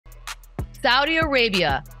Saudi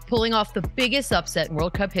Arabia pulling off the biggest upset in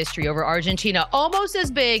World Cup history over Argentina, almost as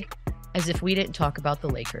big as if we didn't talk about the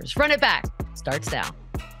Lakers. Run It Back starts now.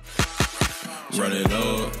 Run it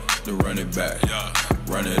up, the run it back.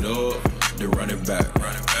 Run it up, the run it back.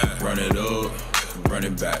 Run it up, run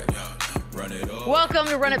it back. Run it up. Welcome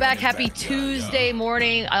to Run It Back. Happy Tuesday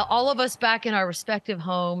morning. All of us back in our respective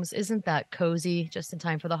homes. Isn't that cozy? Just in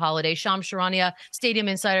time for the holiday. Shams Charania, Stadium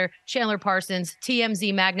Insider, Chandler Parsons,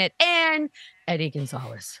 TMZ Magnet, and Eddie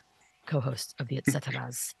Gonzalez, co-host of the Et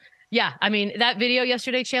Ceteras. Yeah, I mean, that video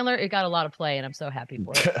yesterday, Chandler, it got a lot of play, and I'm so happy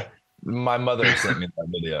for it. My mother sent me that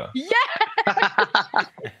video. Yeah!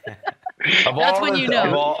 That's when you know.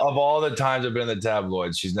 Of all the times I've been in the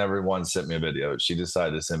tabloids, she's never once sent me a video. She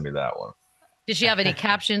decided to send me that one. Did she have any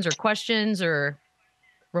captions or questions or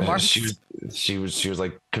remarks? She was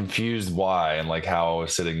like confused why and like how I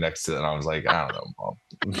was sitting next to it. And I was like, I don't know,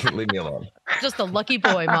 Mom. Leave me alone. Just a lucky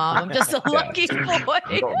boy, Mom. I'm just a lucky boy.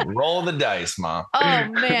 Roll the dice, Mom. Oh,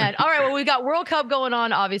 man. All right. Well, we got World Cup going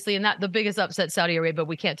on, obviously, and that the biggest upset, Saudi Arabia.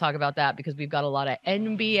 We can't talk about that because we've got a lot of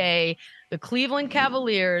NBA. The Cleveland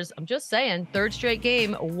Cavaliers, I'm just saying, third straight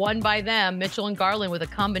game won by them. Mitchell and Garland with a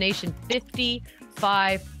combination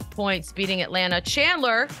 55 points beating Atlanta.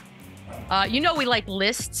 Chandler, you know we like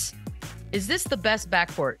lists. Is this the best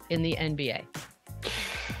backcourt in the NBA?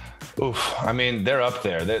 Oof. I mean, they're up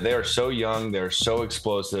there. They are so young. They're so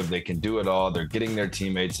explosive. They can do it all. They're getting their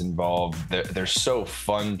teammates involved. They're so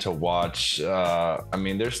fun to watch. I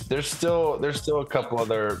mean, there's still a couple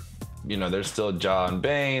other, there's still John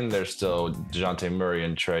Bain. There's still DeJounte Murray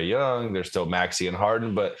and Trae Young. There's still Maxey and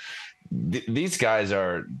Harden. But these guys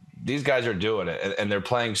are doing it, and they're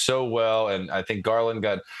playing so well. And I think Garland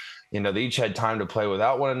got, they each had time to play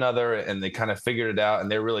without one another, and they kind of figured it out,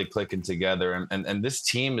 and they're really clicking together. And this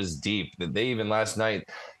team is deep. They even last night,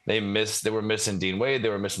 they were missing Dean Wade, they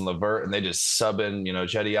were missing LeVert, and they just sub in,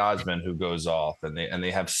 Cedi Osman, who goes off, and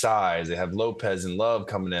they have size. They have Lopez and Love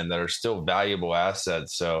coming in that are still valuable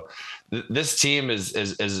assets. So this team is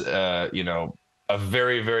a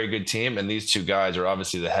very, very good team. And these two guys are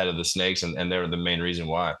obviously the head of the Snakes, and they're the main reason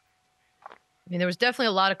why. I mean, there was definitely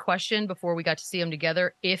a lot of question before we got to see them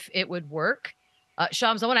together if it would work.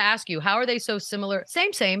 Shams, I want to ask you, how are they so similar?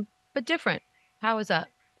 Same, but different. How is that?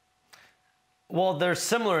 Well, they're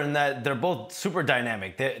similar in that they're both super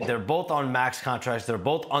dynamic. They're both on max contracts. They're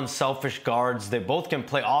both unselfish guards. They both can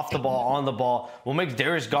play off the ball, on the ball. What makes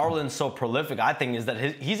Darius Garland so prolific, I think, is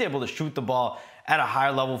that he's able to shoot the ball at a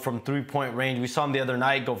higher level from three-point range. We saw him the other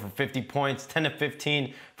night go for 50 points, 10 to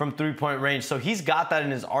 15 from three-point range. So he's got that in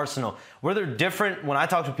his arsenal. Where they're different, when I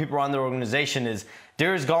talk to people around their organization, is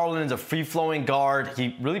Darius Garland is a free-flowing guard.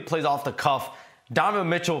 He really plays off the cuff. Donovan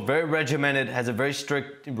Mitchell, very regimented, has a very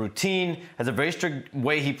strict routine, has a very strict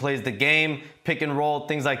way he plays the game, pick and roll,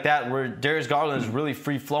 things like that, where Darius Garland is really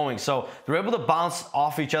free-flowing. So they're able to bounce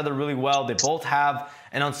off each other really well. They both have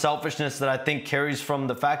an unselfishness that I think carries from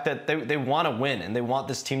the fact that they want to win and they want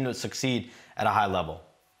this team to succeed at a high level.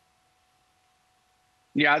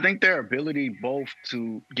 Yeah, I think their ability both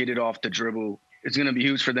to get it off the dribble is going to be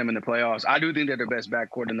huge for them in the playoffs. I do think they're the best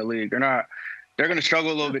backcourt in the league. They're going to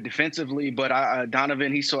struggle a little bit defensively, but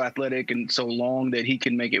Donovan, he's so athletic and so long that he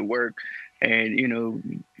can make it work. And,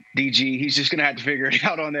 DG, he's just going to have to figure it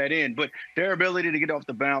out on that end. But their ability to get off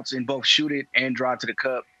the bounce and both shoot it and drive to the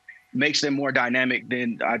cup makes them more dynamic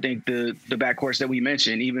than I think the backcourts that we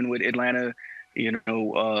mentioned. Even with Atlanta, they're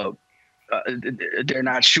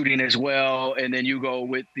not shooting as well. And then you go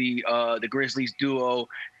with the Grizzlies duo,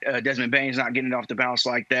 Desmond Bane's not getting off the bounce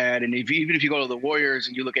like that. And even if you go to the Warriors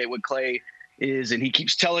and you look at what Clay is, and he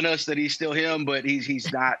keeps telling us that he's still him, but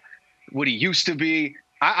he's not what he used to be.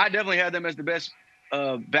 I definitely have them as the best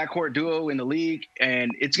backcourt duo in the league,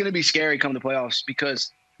 and it's going to be scary come the playoffs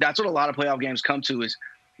because that's what a lot of playoff games come to is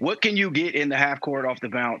what can you get in the half court off the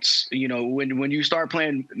bounce? When you start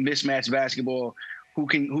playing mismatched basketball, who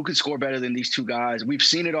can score better than these two guys? We've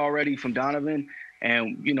seen it already from Donovan,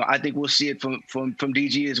 and I think we'll see it from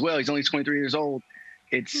DG as well. He's only 23 years old.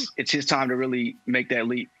 It's his time to really make that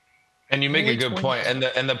leap. And you make a good point. And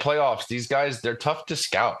the playoffs, these guys, they're tough to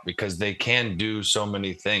scout because they can do so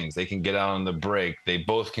many things. They can get out on the break. They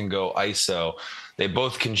both can go ISO. They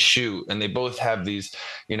both can shoot. And they both have these,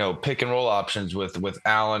 pick and roll options with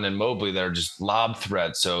Allen and Mobley that are just lob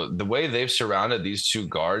threats. So the way they've surrounded these two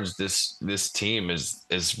guards, this team is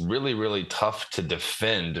really, really tough to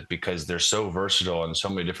defend because they're so versatile in so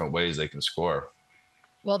many different ways they can score.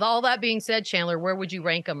 Well, all that being said, Chandler, where would you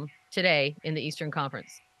rank them today in the Eastern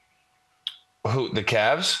Conference? Who, the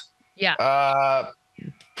Cavs? Yeah.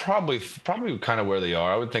 Probably kind of where they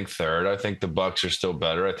are. I would think third. I think the Bucks are still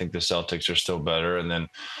better. I think the Celtics are still better. And then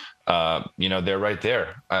they're right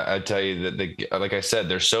there. I tell you that like I said,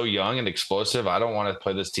 they're so young and explosive. I don't want to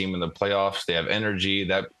play this team in the playoffs. They have energy.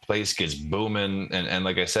 That place gets booming. And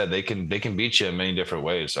like I said, they can beat you in many different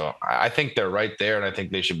ways. So I think they're right there. And I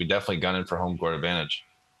think they should be definitely gunning for home court advantage.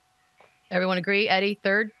 Everyone agree? Eddie,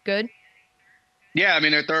 third, good? Yeah, I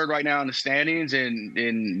mean, they're third right now in the standings,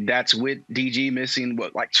 and that's with DG missing,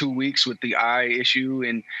 2 weeks with the eye issue.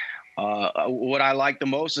 And what I like the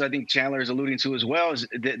most is I think Chandler is alluding to as well is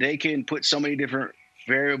that they can put so many different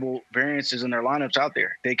variances in their lineups out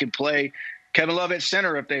there. They can play Kevin Love at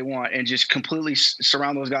center if they want and just completely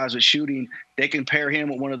surround those guys with shooting. They can pair him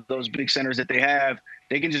with one of those big centers that they have.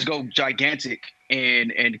 They can just go gigantic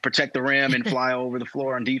and protect the rim and fly over the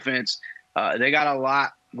floor on defense. They got a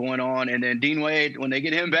lot going on. And then Dean Wade, when they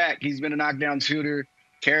get him back, he's been a knockdown shooter.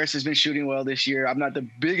 Karras has been shooting well this year. I'm not the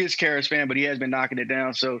biggest Karras fan, but he has been knocking it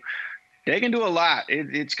down. So they can do a lot.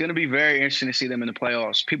 It's going to be very interesting to see them in the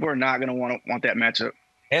playoffs. People are not going to want that matchup.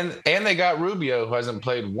 And they got Rubio, who hasn't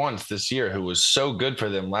played once this year, who was so good for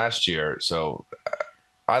them last year. So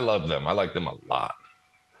I love them. I like them a lot.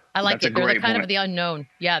 I like That's it. They're kind point. of the unknown.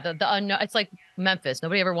 Yeah, the unknown. It's like Memphis.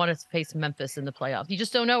 Nobody ever wanted to face Memphis in the playoffs. You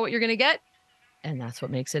just don't know what you're going to get. And that's what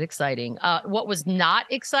makes it exciting. What was not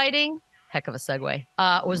exciting, heck of a segue,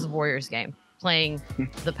 was the Warriors game, playing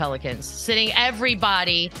the Pelicans, sitting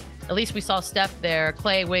everybody. At least we saw Steph there,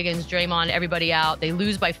 Clay, Wiggins, Draymond, everybody out. They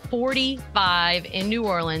lose by 45 in New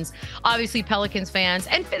Orleans. Obviously, Pelicans fans,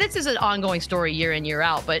 and this is an ongoing story year in, year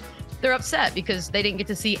out, but they're upset because they didn't get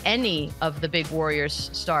to see any of the big Warriors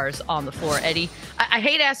stars on the floor. Eddie, I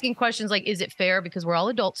hate asking questions like, is it fair? Because we're all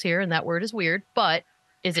adults here, and that word is weird, but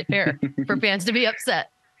is it fair for fans to be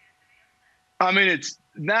upset? I mean, it's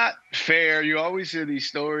not fair. You always hear these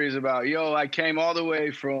stories about, I came all the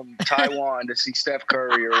way from Taiwan to see Steph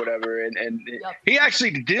Curry or whatever. And yep. He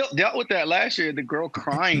actually dealt with that last year, the girl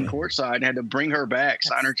crying courtside and had to bring her back,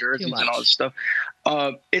 sign her jerseys and all this stuff.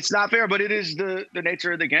 It's not fair, but it is the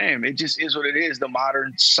nature of the game. It just is what it is. The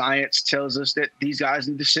modern science tells us that these guys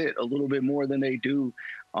need to sit a little bit more than they do.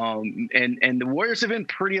 And the Warriors have been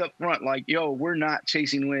pretty upfront, like, we're not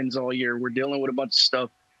chasing wins all year. We're dealing with a bunch of stuff.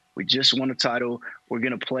 We just won a title. We're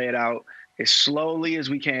going to play it out as slowly as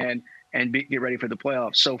we can and get ready for the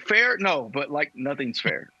playoffs. So fair? No, but nothing's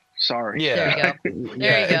fair. Sorry. Yeah.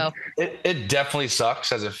 There you go. It definitely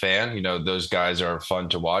sucks as a fan. Those guys are fun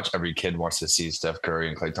to watch. Every kid wants to see Steph Curry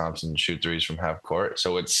and Klay Thompson shoot threes from half court.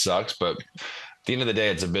 So it sucks, but at the end of the day,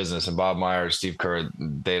 it's a business, and Bob Myers, Steve Kerr,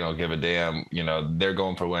 they don't give a damn. They're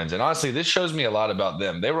going for wins. And honestly, this shows me a lot about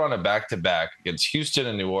them. They were on a back-to-back against Houston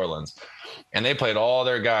and New Orleans, and they played all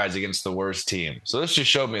their guys against the worst team. So this just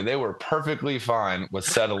showed me they were perfectly fine with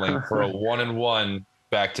settling for a 1-1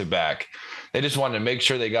 back-to-back. They just wanted to make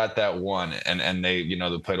sure they got that one, and they,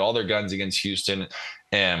 they played all their guns against Houston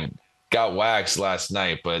and got waxed last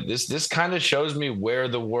night. But this kind of shows me where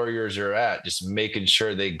the Warriors are at, just making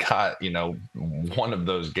sure they got, one of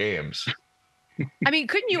those games. I mean,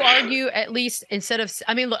 couldn't you argue at least instead of,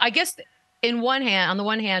 look, I guess on the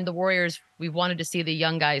one hand, the Warriors, we wanted to see the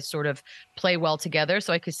young guys sort of play well together.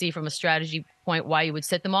 So I could see from a strategy point why you would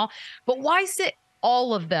sit them all, but why sit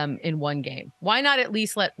all of them in one game? Why not at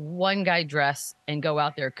least let one guy dress and go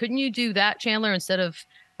out there? Couldn't you do that, Chandler, instead of,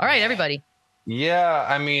 all right, everybody? Yeah,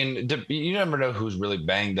 I mean, you never know who's really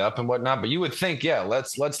banged up and whatnot, but you would think,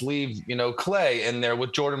 let's leave, Clay in there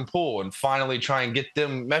with Jordan Poole and finally try and get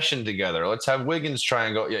them meshing together. Let's have Wiggins try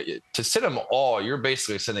and go. Yeah, to sit them all, you're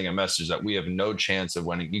basically sending a message that we have no chance of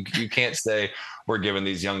winning. You can't say we're giving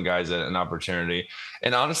these young guys an opportunity.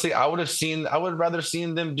 And honestly, I would rather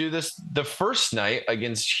seen them do this the first night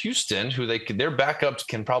against Houston, who their backups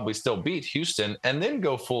can probably still beat Houston, and then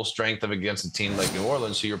go full strength against a team like New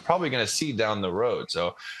Orleans, who you're probably going to see down the road.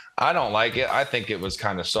 So I don't like it. I think it was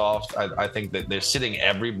kind of soft. I think that they're sitting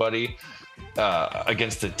everybody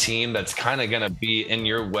against a team that's kind of going to be in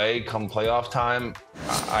your way come playoff time.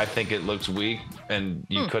 I think it looks weak, and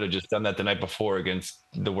you could have just done that the night before against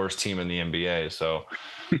the worst team in the NBA. So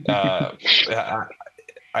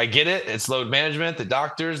I get it. It's load management, the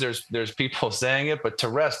doctors, there's people saying it, but to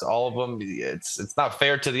rest all of them, it's not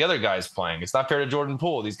fair to the other guys playing. It's not fair to Jordan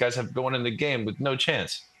Poole. These guys have going in the game with no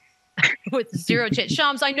chance. With zero chance.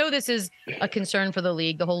 Shams, I know this is a concern for the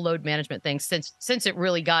league, the whole load management thing, since it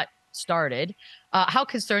really got started. How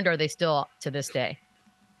concerned are they still to this day?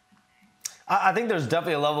 I think there's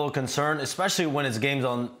definitely a level of concern, especially when it's games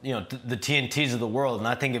on, the TNTs of the world. And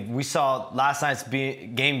I think if we saw last night's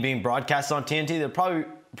game being broadcast on TNT, there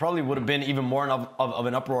probably would have been even more of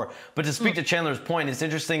an uproar. But to speak to Chandler's point, it's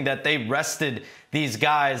interesting that they rested these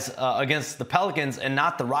guys against the Pelicans and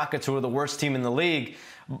not the Rockets, who are the worst team in the league.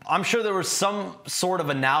 I'm sure there was some sort of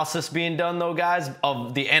analysis being done, though, guys,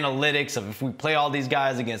 of the analytics of if we play all these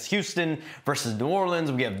guys against Houston versus New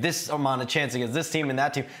Orleans, we have this amount of chance against this team and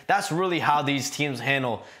that team. That's really how these teams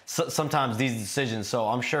handle sometimes these decisions. So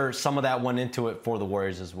I'm sure some of that went into it for the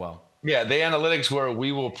Warriors as well. Yeah, the analytics were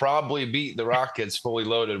we will probably beat the Rockets fully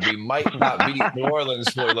loaded. We might not beat New Orleans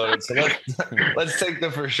fully loaded. So let's take the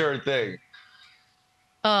for sure thing.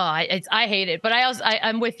 Oh, I hate it, but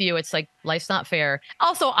I'm with you. It's like life's not fair.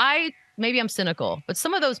 Also, maybe I'm cynical, but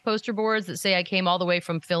some of those poster boards that say I came all the way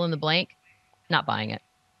from fill in the blank, not buying it.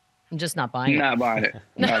 I'm just not buying it. Not buying it.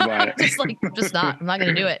 Not buying it. just not. I'm not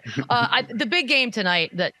going to do it. The big game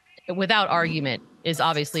tonight that without argument is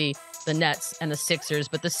obviously the Nets and the Sixers,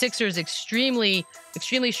 but the Sixers extremely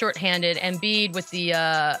shorthanded. Embiid with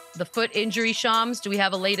the foot injury. Shams, do we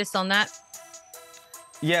have a latest on that?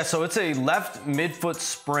 Yeah, so it's a left midfoot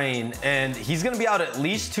sprain, and he's going to be out at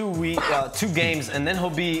least 2 games, and then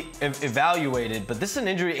he'll be evaluated. But this is an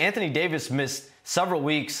injury. Anthony Davis missed several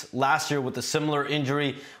weeks last year with a similar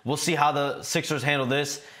injury. We'll see how the Sixers handle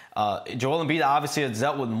this. Joel Embiid obviously has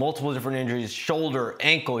dealt with multiple different injuries, shoulder,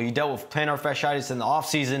 ankle. He dealt with plantar fasciitis in the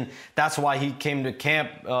offseason. That's why he came to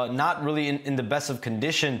camp not really in the best of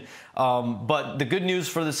condition. But the good news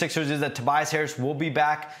for the Sixers is that Tobias Harris will be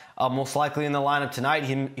back most likely in the lineup tonight.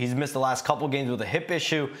 He's missed the last couple games with a hip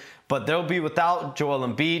issue, but they'll be without Joel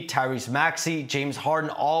Embiid, Tyrese Maxey, James Harden,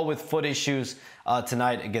 all with foot issues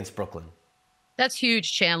tonight against Brooklyn. That's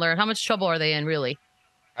huge, Chandler. How much trouble are they in, really?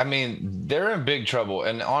 I mean, they're in big trouble.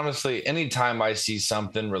 And honestly, anytime I see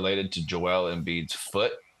something related to Joel Embiid's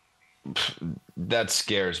foot, that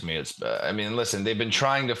scares me. Listen, they've been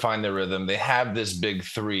trying to find their rhythm. They have this big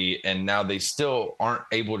three, and now they still aren't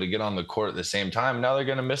able to get on the court at the same time. Now they're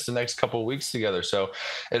going to miss the next couple of weeks together. So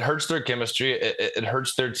it hurts their chemistry. It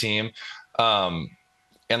hurts their team.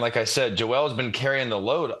 And like I said, Joel has been carrying the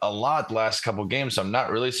load a lot the last couple of games, so I'm not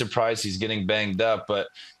really surprised he's getting banged up. But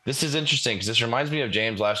this is interesting because this reminds me of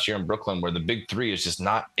James last year in Brooklyn, where the big three is just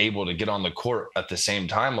not able to get on the court at the same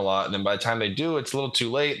time a lot. And then by the time they do, it's a little too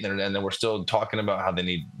late. And then we're still talking about how they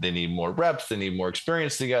need more reps, they need more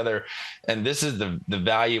experience together. And this is the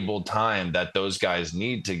valuable time that those guys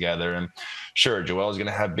need together. And sure, Joel is going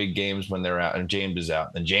to have big games when they're out and James is out.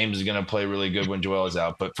 And James is going to play really good when Joel is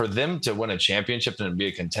out. But for them to win a championship and be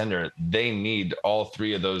a contender, they need all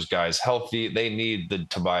three of those guys healthy. They need the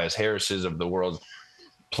Tobias Harrises of the world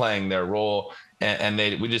playing their role. And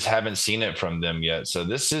we just haven't seen it from them yet. So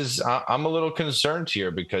I'm a little concerned here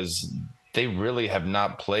because they really have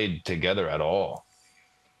not played together at all.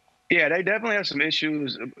 Yeah, they definitely have some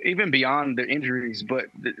issues, even beyond the injuries. But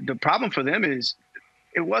the problem for them is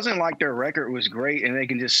it wasn't like their record was great and they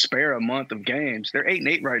can just spare a month of games. They're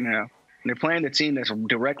 8-8 right now, and they're playing the team that's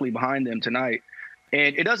directly behind them tonight.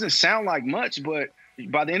 And it doesn't sound like much, but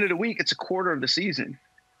by the end of the week, it's a quarter of the season.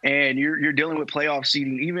 And you're dealing with playoff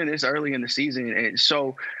seeding even this early in the season. And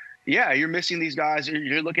so, yeah, you're missing these guys.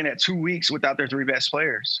 You're looking at 2 weeks without their three best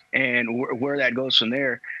players and where that goes from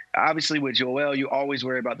there. Obviously, with Joel, you always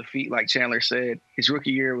worry about the feet, like Chandler said. His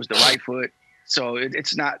rookie year was the right foot. So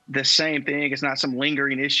it's not the same thing. It's not some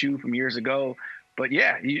lingering issue from years ago. But,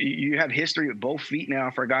 yeah, you have history with both feet now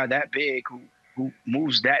for a guy that big who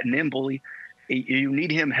moves that nimbly. You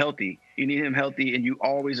need him healthy. You need him healthy, and you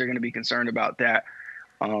always are going to be concerned about that.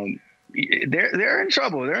 They're in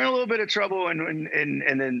trouble. They're in a little bit of trouble, and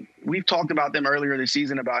then we've talked about them earlier this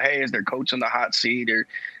season about, hey, is their coach on the hot seat, or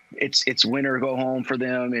it's win or go home for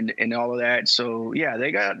them, and all of that. So yeah,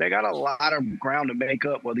 they got a lot of ground to make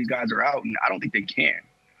up while these guys are out, and I don't think they can.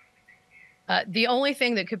 The only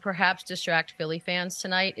thing that could perhaps distract Philly fans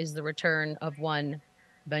tonight is the return of one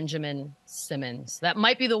Benjamin Simmons. That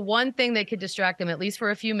might be the one thing that could distract him, at least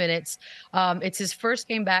for a few minutes. It's his first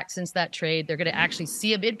game back since that trade. They're going to actually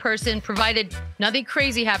see him in person, provided nothing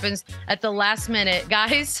crazy happens at the last minute.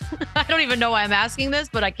 Guys, I don't even know why I'm asking this,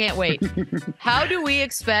 but I can't wait. How do we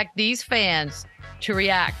expect these fans to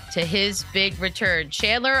react to his big return?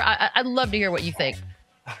 Chandler, I'd love to hear what you think.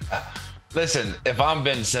 Listen, if I'm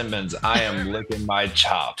Ben Simmons, I am licking my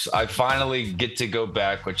chops. I finally get to go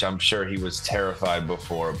back, which I'm sure he was terrified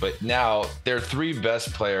before. But now their three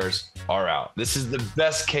best players are out. This is the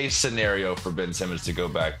best case scenario for Ben Simmons to go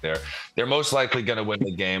back there. They're most likely going to win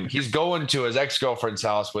the game. He's going to his ex-girlfriend's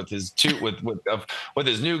house with his with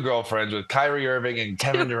his new girlfriends, with Kyrie Irving and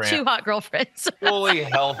Kevin Durant. Two hot girlfriends. Fully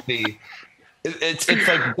healthy. It's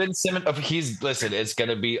like Ben Simmons. It's going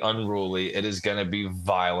to be unruly. It is going to be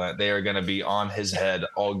violent. They are going to be on his head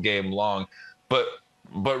all game long. But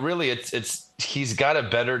really, he's got a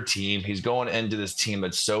better team. He's going into this team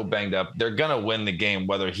that's so banged up. They're going to win the game,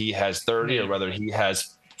 whether he has 30 or whether he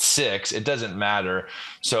has 6. It doesn't matter.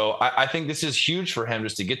 So I think this is huge for him,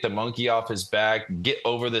 just to get the monkey off his back, get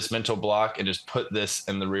over this mental block, and just put this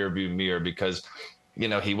in the rearview mirror, because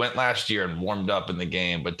he went last year and warmed up in the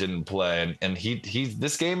game but didn't play, and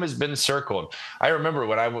this game has been circled. I remember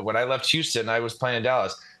when I left Houston, I was playing in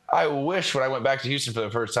Dallas. I wish when I went back to Houston for the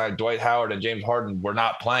first time, Dwight Howard and James Harden were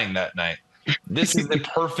not playing that night. This is the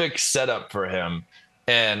perfect setup for him.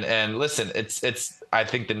 And listen, I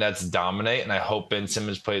think the Nets dominate, and I hope Ben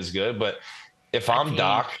Simmons plays good. But if I'm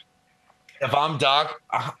Doc,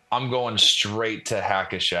 I'm going straight to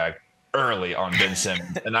Hack-a-Shack early on Ben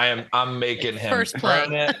Simmons, and I'm making him first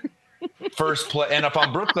play. First play. And if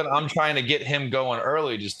I'm Brooklyn, I'm trying to get him going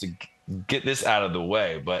early just to get this out of the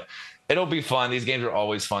way. But it'll be fun. These games are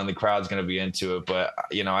always fun. The crowd's going to be into it. But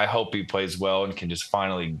I hope he plays well and can just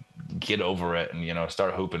finally get over it and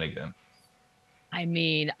start hooping again. I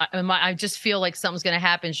mean, I just feel like something's going to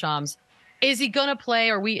happen, Shams. Is he going to play,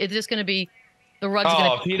 or is this going to be the rug's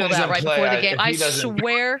going to pull that right before the game? I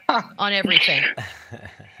swear on everything.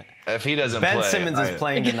 If he doesn't Ben play, Simmons is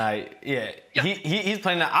playing tonight. Yeah. He's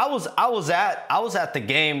playing tonight. I was at the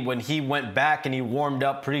game when he went back and he warmed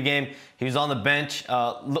up pregame. He was on the bench,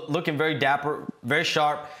 looking very dapper, very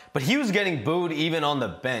sharp. But he was getting booed even on the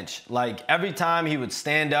bench. Like every time he would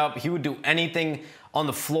stand up, he would do anything on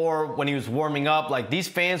the floor when he was warming up. Like these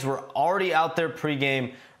fans were already out there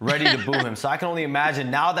pregame ready to boo him. So I can only imagine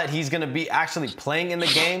now that he's going to be actually playing in the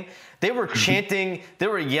game. They were chanting, they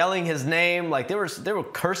were yelling his name, like they were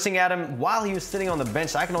cursing at him while he was sitting on the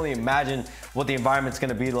bench. So I can only imagine what the environment's going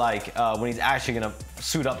to be like when he's actually going to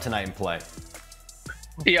suit up tonight and play.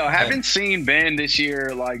 Haven't seen Ben this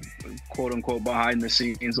year, like quote unquote behind the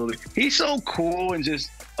scenes. He's so cool and just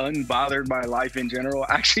unbothered by life in general.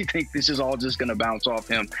 I actually think this is all just going to bounce off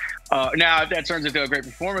him. Now, if that turns into a great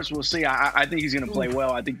performance, we'll see. I think he's going to play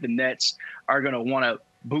well. I think the Nets are going to want to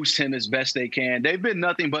boost him as best they can. They've been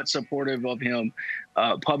nothing but supportive of him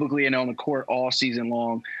publicly and on the court all season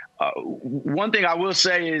long. One thing I will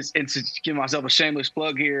say is, and to give myself a shameless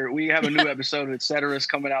plug here, we have a new episode of Et Cetera's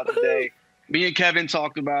coming out today. Me and Kevin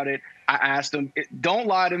talked about it. I asked him, don't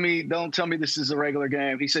lie to me. Don't tell me this is a regular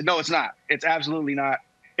game. He said, no, it's not. It's absolutely not.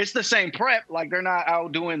 It's the same prep. Like, they're not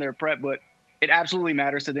outdoing their prep, but it absolutely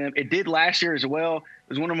matters to them. It did last year as well. It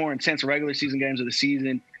was one of the more intense regular season games of the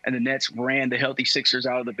season, and the Nets ran the healthy Sixers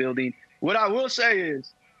out of the building. What I will say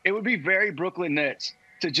is it would be very Brooklyn Nets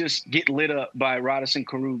to just get lit up by Radisson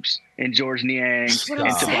Karups and George Niang and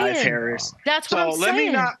Tobias Harris. That's what I'm saying. So let me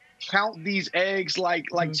not count these eggs like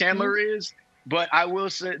Chandler is, but I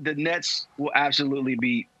will say the Nets will absolutely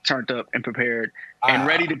be turned up and prepared and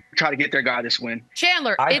ready to try to get their guy this win.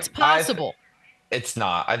 Chandler, it's possible. It's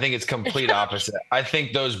not. I think it's complete opposite. I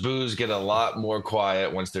think those boos get a lot more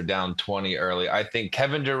quiet once they're down 20 early. I think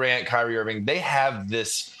Kevin Durant, Kyrie Irving, they have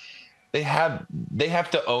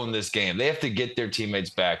to own this game. They have to get their teammates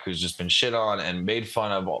back who's just been shit on and made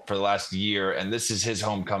fun of for the last year. And this is his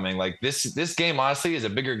homecoming. Like this game, honestly, is a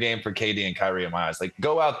bigger game for KD and Kyrie in my eyes. Like,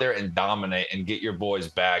 go out there and dominate and get your boys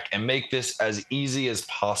back and make this as easy as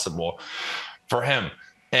possible for him.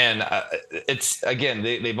 And it's, again,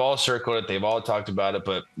 they've all circled it. They've all talked about it.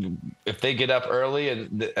 But if they get up early,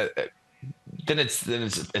 and then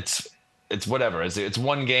it's whatever. It's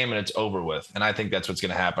one game and it's over with. And I think that's what's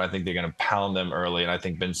going to happen. I think they're going to pound them early. And I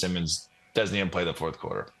think Ben Simmons doesn't even play the fourth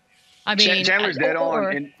quarter. I mean, Chandler's dead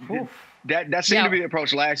on. And that seemed to be the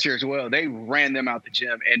approach last year as well. They ran them out the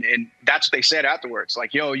gym. And that's what they said afterwards.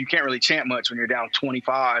 Like, yo, you can't really chant much when you're down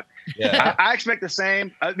 25. Yeah. I expect the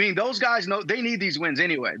same. I mean, those guys know they need these wins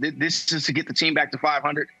anyway. This is to get the team back to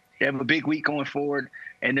 500. They have a big week going forward.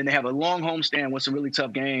 And then they have a long homestand with some really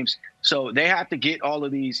tough games. So they have to get all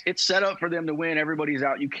of these. It's set up for them to win. Everybody's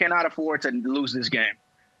out. You cannot afford to lose this game.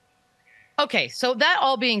 Okay, so that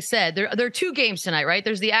all being said, there are two games tonight, right?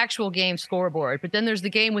 There's the actual game scoreboard, but then there's the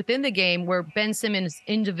game within the game where Ben Simmons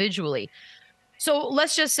individually. So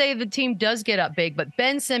let's just say the team does get up big, but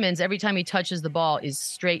Ben Simmons, every time he touches the ball, is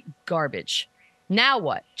straight garbage. Now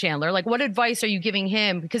what, Chandler? Like, what advice are you giving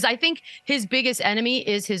him? Because I think his biggest enemy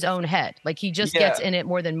is his own head. Like, he just gets in it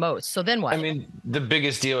more than most. So then what? I mean, the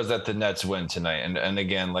biggest deal is that the Nets win tonight. And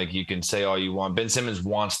again, like, you can say all you want. Ben Simmons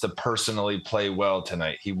wants to personally play well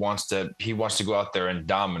tonight. He wants to go out there and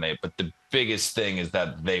dominate. But the biggest thing is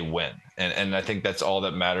that they win. And I think that's all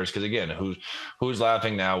that matters. Because, again, who's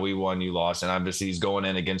laughing now? We won, you lost. And obviously he's going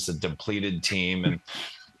in against a depleted team. And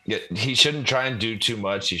he shouldn't try and do too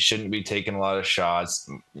much. He shouldn't be taking a lot of shots.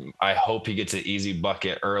 I hope he gets an easy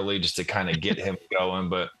bucket early just to kind of get him going.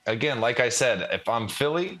 But again, like I said, if I'm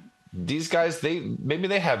Philly, these guys, maybe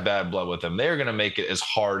they have bad blood with them. They're going to make it as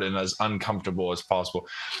hard and as uncomfortable as possible.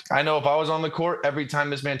 I know if I was on the court, every time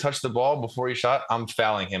this man touched the ball before he shot, I'm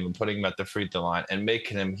fouling him and putting him at the free throw line and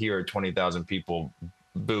making him hear 20,000 people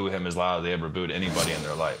boo him as loud as they ever booed anybody in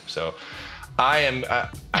their life. So I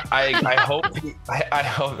hope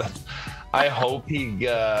he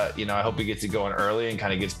gets it going early and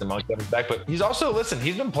kind of gets the monkey off his back. But he's also,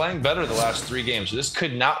 he's been playing better the last 3 games. So this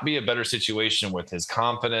could not be a better situation with his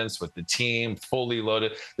confidence, with the team fully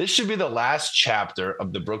loaded. This should be the last chapter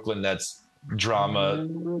of the Brooklyn Nets drama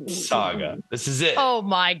saga. This is it. Oh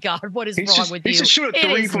my God, what is wrong with you? He should shoot a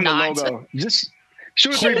 3 from the logo. Just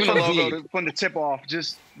shoot a 3 from the logo from the tip off.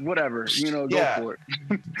 Just whatever, go for it.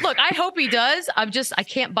 Look, I hope he does. I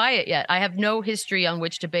can't buy it yet. I have no history on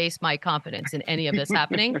which to base my confidence in any of this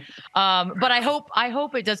happening. But I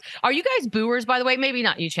hope it does. Are you guys booers, by the way? Maybe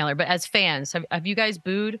not you, Chandler, but as fans, have you guys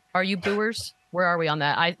booed? Are you booers? Where are we on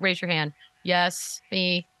that? Raise your hand. Yes,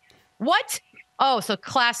 me. What? Oh, so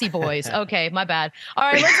classy boys. Okay, my bad.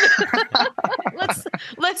 All right,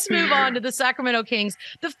 let's move on to the Sacramento Kings,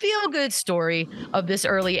 the feel-good story of this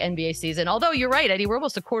early NBA season. Although you're right, Eddie, we're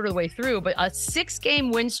almost a quarter of the way through, but a 6-game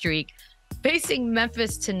win streak facing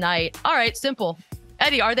Memphis tonight. All right, simple.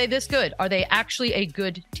 Eddie, are they this good? Are they actually a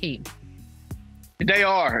good team? They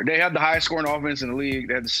are. They have the highest scoring offense in the league.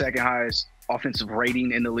 They have the second highest offensive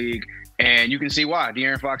rating in the league, and you can see why.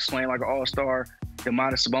 De'Aaron Fox playing like an all-star.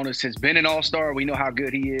 Domantas Sabonis has been an all-star. We know how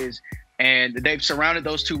good he is. And they've surrounded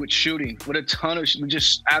those two with shooting, with a ton of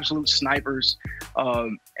just absolute snipers.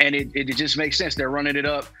 And it just makes sense. They're running it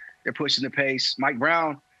up. They're pushing the pace. Mike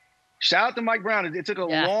Brown, shout out to Mike Brown. It took a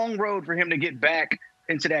long road for him to get back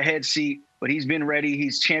into that head seat, but he's been ready.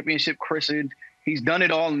 He's championship christened. He's done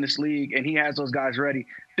it all in this league, and he has those guys ready.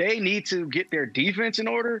 They need to get their defense in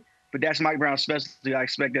order. But that's Mike Brown's specialty. I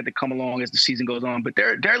expect that to come along as the season goes on. But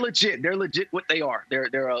they're legit. They're legit what they are.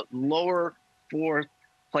 They're a lower 4th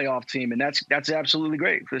playoff team, and that's absolutely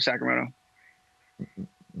great for Sacramento.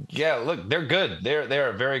 Yeah, look, they're good.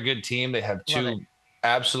 They're a very good team. They have 2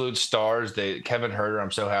 absolute stars. Kevin Huerter, I'm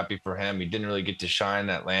so happy for him. He didn't really get to shine in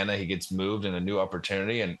Atlanta. He gets moved in a new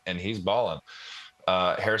opportunity, and he's balling.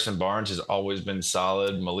 Harrison Barnes has always been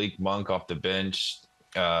solid. Malik Monk off the bench.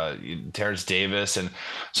 Terrence Davis. And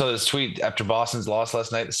so this tweet after Boston's loss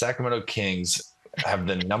last night, the Sacramento Kings have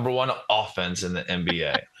the #1 offense in the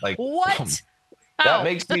NBA. Like, what? That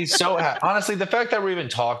makes me so happy. Honestly, the fact that we're even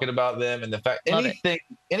talking about them and the fact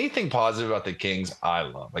anything positive about the Kings, I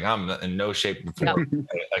love. Like, I'm in no shape or form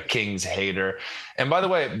a Kings hater. And by the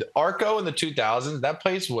way, Arco in the 2000s, that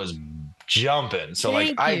place was jumping. So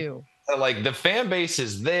like the fan base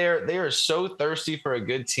is there. They are so thirsty for a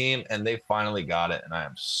good team, and they finally got it. And I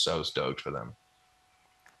am so stoked for them.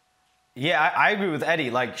 Yeah, I agree with Eddie.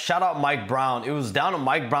 Like, shout out Mike Brown. It was down to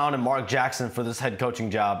Mike Brown and Mark Jackson for this head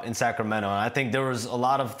coaching job in Sacramento. And I think there was a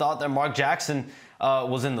lot of thought that Mark Jackson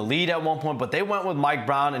was in the lead at one point, but they went with Mike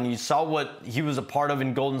Brown, and you saw what he was a part of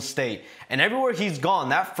in Golden State. And everywhere he's gone,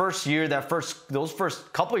 that first year, those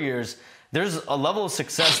first couple years, there's a level of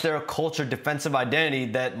success there, a culture, defensive identity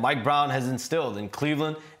that Mike Brown has instilled in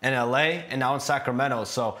Cleveland and LA and now in Sacramento.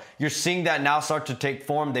 So you're seeing that now start to take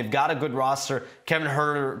form. They've got a good roster. Kevin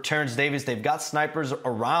Huerter, Terrence Davis, they've got snipers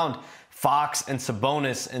around Fox and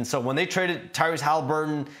Sabonis. And so when they traded Tyrese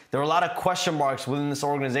Halliburton, there were a lot of question marks within this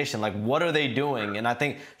organization. Like, what are they doing? And I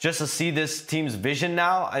think just to see this team's vision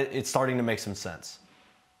now, it's starting to make some sense.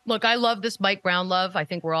 Look, I love this Mike Brown love. I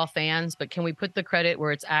think we're all fans, but can we put the credit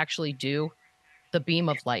where it's actually due? The beam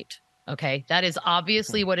of light. Okay. That is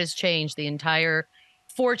obviously what has changed the entire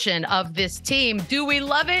fortune of this team. Do we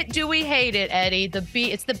love it? Do we hate it, Eddie?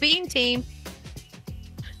 It's the beam team.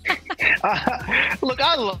 Look,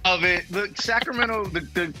 I love it. Look, Sacramento,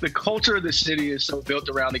 the culture of the city is so built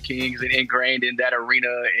around the Kings and ingrained in that arena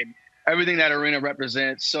and everything that arena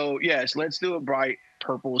represents. So yes, let's do a bright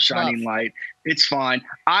purple shining light. It's fine.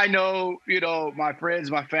 I know, my friends,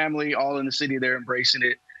 my family, all in the city, they're embracing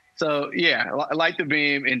it. So yeah, light the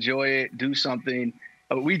beam, enjoy it, do something.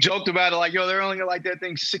 We joked about it like, they're only gonna light that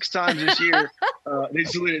thing 6 times this year. They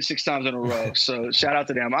just lit it 6 times in a row. So shout out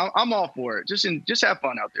to them. I'm all for it. Just have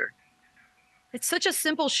fun out there. It's such a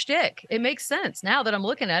simple shtick. It makes sense now that I'm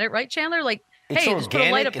looking at it, right, Chandler? Like, it's hey, organic, just put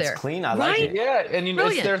a light up there. It's clean. I like it. Yeah, and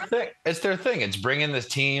it's their thing. Brilliant. It's bringing this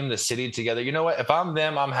team, the city together. You know what? If I'm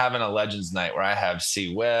them, I'm having a Legends night where I have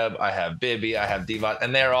C Webb, I have Bibby, I have Devon,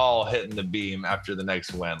 and they're all hitting the beam after the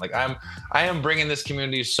next win. Like, I am bringing this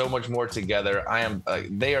community so much more together.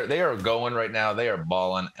 They are going right now. They are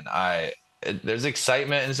balling, and there's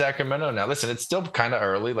excitement in Sacramento now. Listen, it's still kind of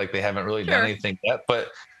early. Like, they haven't really done anything yet,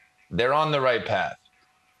 but they're on the right path.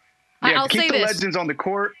 Yeah, I'll keep say the this. Legends on the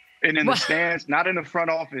court. and in the stands, not in the front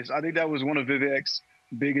office. I think that was one of Vivek's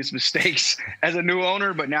biggest mistakes as a new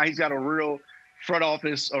owner, but now he's got a real front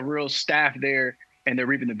office, a real staff there, and they're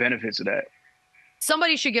reaping the benefits of that.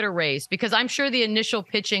 Somebody should get a raise, because I'm sure the initial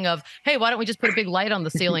pitching of, hey, why don't we just put a big light on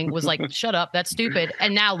the ceiling was like, shut up, that's stupid.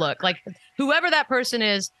 And now look, like, whoever that person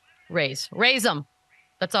is, raise them.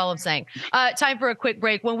 That's all I'm saying. Time for a quick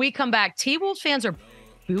break. When we come back, T-Wolves fans are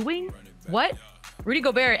booing? What? Rudy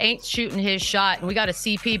Gobert ain't shooting his shot, and we got a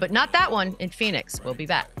CP, but not that one in Phoenix. We'll be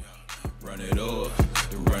back. Run it up,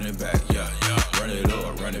 run it back, yeah. Run it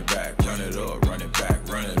up, run it back, run it up, run it back,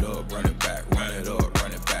 run it up, run it back, run it up,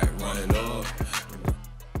 run it back, run it up.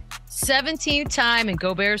 17th time in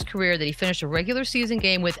Gobert's career that he finished a regular season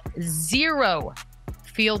game with 0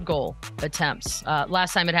 field goal attempts.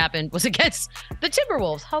 Last time it happened was against the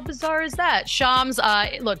Timberwolves. How bizarre is that? Shams,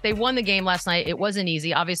 look, they won the game last night. It wasn't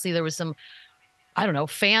easy. Obviously, there was some, I don't know,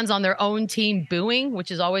 fans on their own team booing, which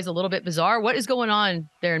is always a little bit bizarre. What is going on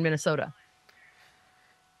there in Minnesota?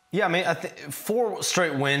 Yeah, I mean, 4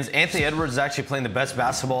 straight wins. Anthony Edwards is actually playing the best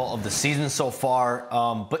basketball of the season so far.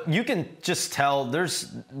 But you can just tell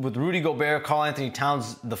with Rudy Gobert, Karl-Anthony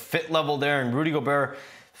Towns, the fit level there, and Rudy Gobert,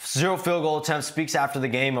 0 field goal attempts, speaks after the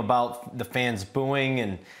game about the fans booing.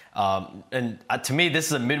 And to me, this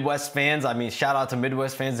is a Midwest fans. I mean, shout out to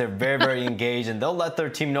Midwest fans. They're very, very engaged, and they'll let their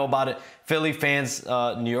team know about it. Philly fans,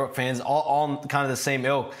 New York fans, all kind of the same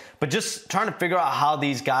ilk. But just trying to figure out how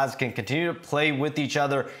these guys can continue to play with each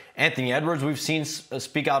other. Anthony Edwards, we've seen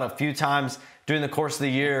speak out a few times during the course of the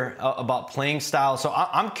year about playing style. So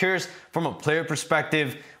I'm curious from a player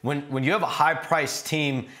perspective, when you have a high-priced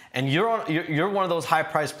team and you're one of those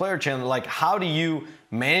high-priced player, Chandler, like, how do you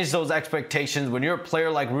manage those expectations when you're a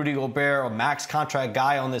player like Rudy Gobert, a max contract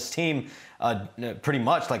guy on this team, pretty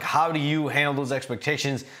much? Like, how do you handle those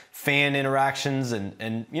expectations, fan interactions,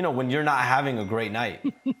 and when you're not having a great night?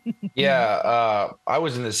 Yeah, I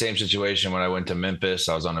was in the same situation when I went to Memphis.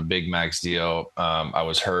 I was on a big max deal. I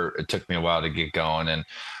was hurt. It took me a while to get going. And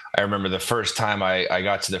I remember the first time I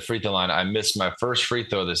got to the free throw line, I missed my first free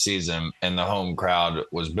throw of the season, and the home crowd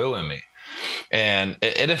was booing me. And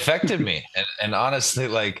it affected me. And honestly,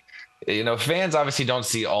 like, fans obviously don't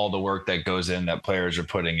see all the work that goes in that players are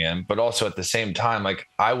putting in, but also at the same time, like,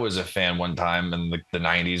 I was a fan one time in the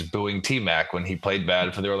 90s booing T-Mac when he played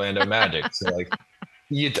bad for the Orlando Magic. So, like,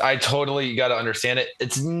 you got to understand it.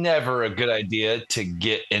 It's never a good idea to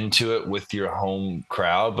get into it with your home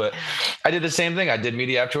crowd. But I did the same thing. I did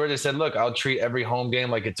media afterwards. I said, look, I'll treat every home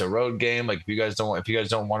game like it's a road game. Like, if you guys don't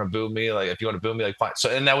want to boo me, like, if you want to boo me, like, fine. So,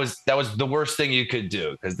 and that was the worst thing you could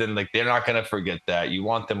do, because then, like, they're not going to forget that. You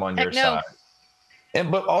want them on your side.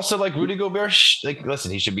 But also, like, Rudy Gobert,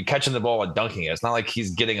 listen, he should be catching the ball and dunking it. It's not like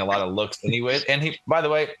he's getting a lot of looks anyway. And he, by the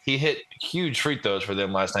way, he hit huge free throws for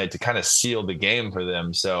them last night to kind of seal the game for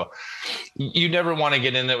them. So you never want to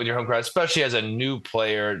get in there with your home crowd, especially as a new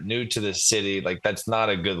player, new to the city. Like, that's not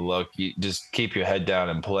a good look. You just keep your head down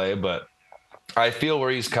and play. But I feel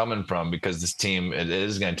where he's coming from, because this team, it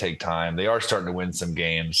is going to take time. They are starting to win some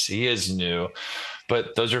games. He is new,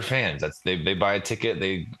 but those are fans. They buy a ticket.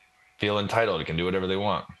 They feel entitled. They can do whatever they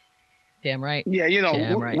want. Damn right. Yeah,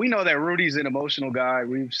 we know that Rudy's an emotional guy.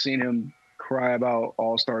 We've seen him cry about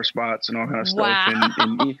all-star spots and all kind of stuff. Wow.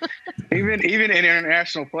 And even in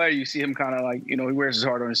international play, you see him kind of like, he wears his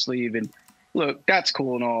heart on his sleeve. And look, that's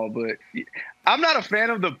cool and all, but I'm not a fan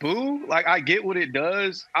of the boo. Like, I get what it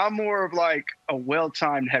does. I'm more of like a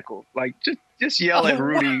well-timed heckle. Like, just yell at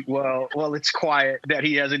Rudy. Well, it's quiet that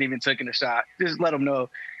he hasn't even taken a shot. Just let him know.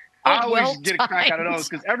 I always get a crack out of those,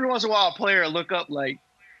 because every once in a while a player will look up like,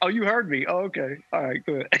 oh, you heard me. Oh, okay. All right,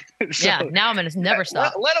 good. So, yeah, now I'm going to never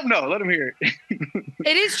stop. Let them know. Let them hear it.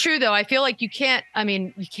 It is true, though. I feel like you can't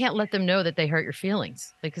let them know that they hurt your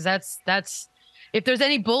feelings, because that's if there's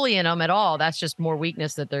any bully in them at all, that's just more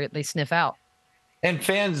weakness that they sniff out. And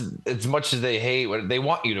fans, as much as they hate, they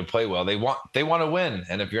want you to play well. They want to win.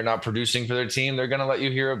 And if you're not producing for their team, they're going to let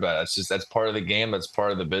you hear about it. That's part of the game. That's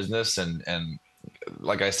part of the business. And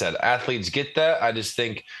like I said, athletes get that. I just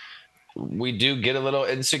think we do get a little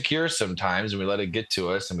insecure sometimes, and we let it get to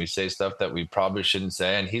us, and we say stuff that we probably shouldn't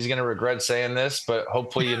say. And he's going to regret saying this, but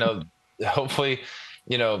hopefully,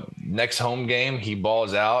 next home game, he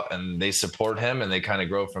balls out and they support him and they kind of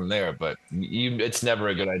grow from there. But it's never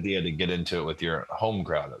a good idea to get into it with your home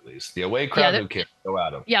crowd, at least. The away crowd, who cares? Go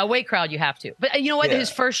at him. Yeah, away crowd, you have to. But you know what? Yeah.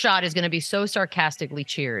 His first shot is going to be so sarcastically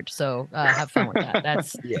cheered. So have fun with that.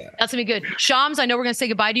 That's going to be good. Shams, I know we're going to say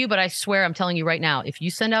goodbye to you, but I swear I'm telling you right now, if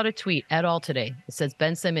you send out a tweet at all today that says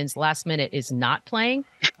Ben Simmons last minute is not playing,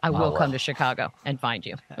 I will come to Chicago and find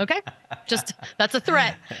you. Okay? That's a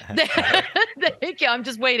threat. Thank you. I'm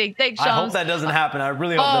just waiting. Thanks, Shams. I hope that doesn't happen. I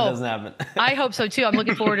really hope that doesn't happen. I hope so too. I'm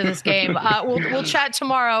looking forward to this game. We'll chat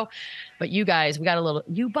tomorrow. But you guys, we got a little,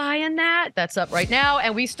 you buying that? That's up right now.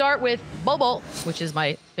 And we start with Bobo, which is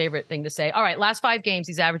my favorite thing to say. All right, last 5 games,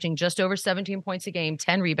 he's averaging just over 17 points a game,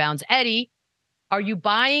 10 rebounds. Eddie, are you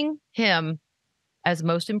buying him as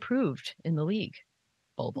most improved in the league?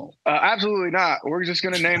 Bobo. Absolutely not. We're just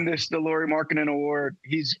going to name this the Lauri Markkanen Award.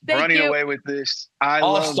 He's running away with this.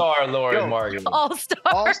 All-star Lauri Markkanen.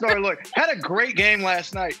 All-star Lauri. Had a great game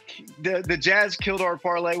last night. The Jazz killed our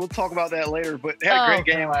parlay. We'll talk about that later, but had a great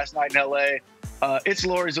game last night in L.A. It's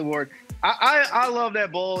Lauri's award. I love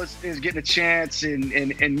that Bull is getting a chance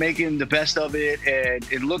and making the best of it. And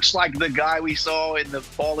it looks like the guy we saw in the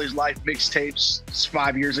Ball His Life mixtapes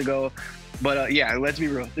 5 years ago. But yeah, let's be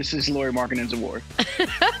real. This is Lauri Markkanen's award.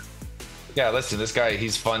 Yeah, listen, this guy,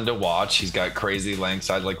 he's fun to watch. He's got crazy length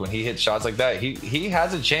size. Like when he hits shots like that, he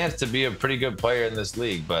has a chance to be a pretty good player in this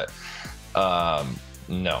league. But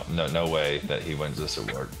no way that he wins this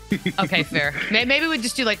award. Okay, fair. Maybe we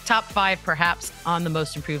just do like top 5 perhaps on the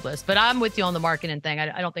most improved list. But I'm with you on the Markkanen thing.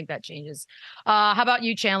 I don't think that changes. How about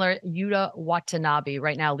you, Chandler? Yuta Watanabe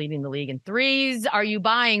right now leading the league in threes. Are you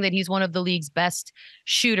buying that he's one of the league's best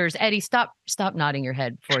shooters? Eddie, stop nodding your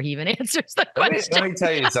head before he even answers the question. Let me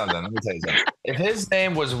tell you something. If his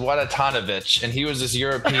name was Watanabe and he was this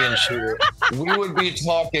European shooter, we would be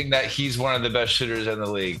talking that he's one of the best shooters in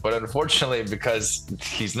the league. But unfortunately, because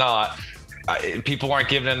he's not, people aren't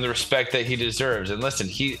giving him the respect that he deserves. And listen,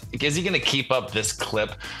 is he going to keep up this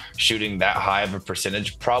clip shooting that high of a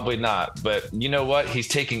percentage? Probably not. But you know what? He's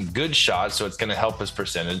taking good shots, so it's going to help his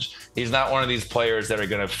percentage. He's not one of these players that are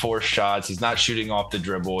going to force shots. He's not shooting off the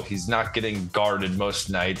dribble. He's not getting guarded most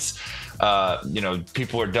nights.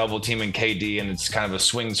 People are double teaming KD, and it's kind of a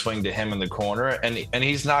swing to him in the corner, and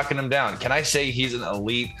he's knocking him down. Can I say he's an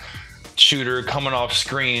elite shooter coming off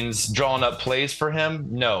screens, drawing up plays for him?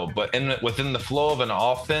 No, but within the flow of an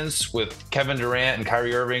offense with Kevin Durant and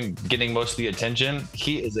Kyrie Irving getting most of the attention,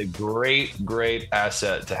 he is a great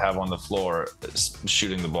asset to have on the floor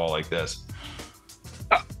shooting the ball like this.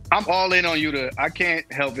 I'm all in on Yuta. I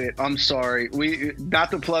can't help it. I'm sorry. We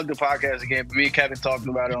not to plug the podcast again, but me and Kevin talked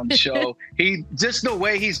about it on the show. He just the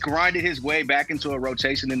way he's grinded his way back into a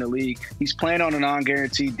rotation in the league. He's playing on a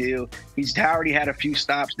non-guaranteed deal. He's already had a few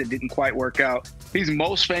stops that didn't quite work out. He's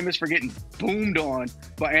most famous for getting boomed on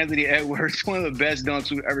by Anthony Edwards, one of the best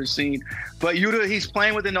dunks we've ever seen. But Yuta, he's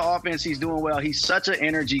playing within the offense. He's doing well. He's such an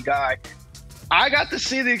energy guy. I got to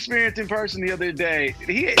see the experience in person the other day.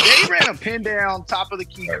 They ran a pin down, top of the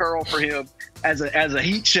key curl for him as a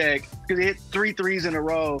heat check because he hit 3 threes in a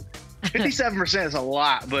row. 57% is a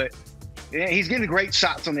lot, but yeah, he's getting great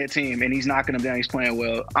shots on that team, and he's knocking them down. He's playing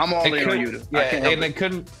well. I'm all in on Yuta. Yeah, and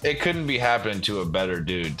it couldn't be happening to a better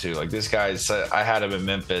dude too. Like this guy's, I had him in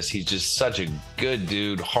Memphis. He's just such a good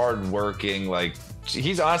dude, hardworking. Like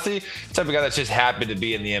he's honestly the type of guy that's just happy to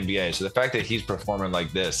be in the NBA. So the fact that he's performing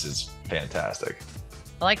like this is fantastic.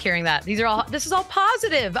 I like hearing that. This is all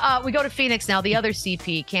positive. We go to Phoenix now, the other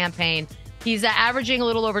CP campaign. He's averaging a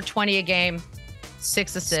little over 20 a game,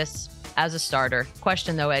 6 assists as a starter.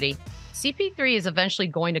 Question though, Eddie, CP3 is eventually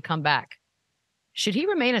going to come back. Should he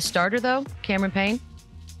remain a starter though, Cameron Payne?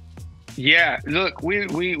 Yeah, look, we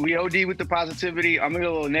OD with the positivity. I'm a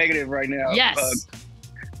little negative right now. Yes.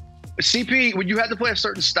 CP, when you have to play a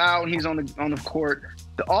certain style and he's on the court,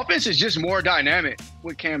 the offense is just more dynamic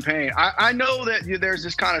with Campaign. I know that there's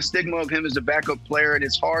this kind of stigma of him as a backup player, and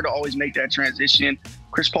it's hard to always make that transition.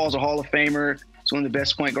 Chris Paul's a Hall of Famer. He's one of the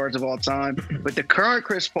best point guards of all time. But the current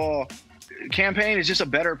Chris Paul, Campaign is just a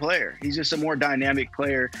better player. He's just a more dynamic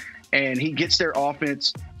player, and he gets their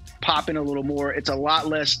offense popping a little more. It's a lot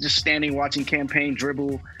less just standing watching Campaign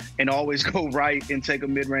dribble and always go right and take a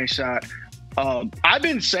mid-range shot. I've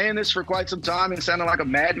been saying this for quite some time and sounding like a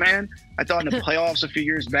madman. I thought in the playoffs a few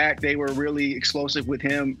years back, they were really explosive with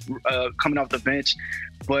him coming off the bench.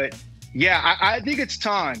 But yeah, I think it's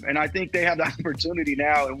time. And I think they have the opportunity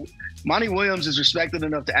now. And Monty Williams is respected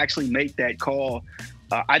enough to actually make that call.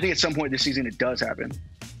 I think at some point this season, it does happen.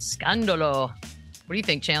 Scandalo. What do you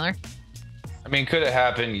think, Chandler? I mean, could it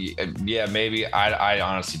happen? Yeah, maybe. I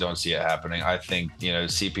honestly don't see it happening. I think,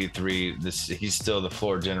 CP3, he's still the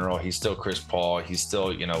floor general. He's still Chris Paul. He's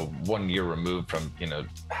still, 1 year removed from,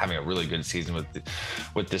 having a really good season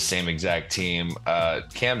with the same exact team.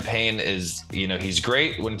 Campaign is, he's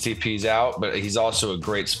great when CP's out, but he's also a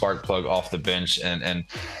great spark plug off the bench. And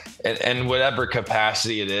whatever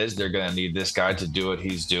capacity it is, they're going to need this guy to do what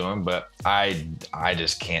he's doing. But I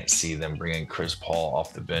just can't see them bringing Chris Paul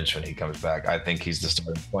off the bench when he comes back. I think he's the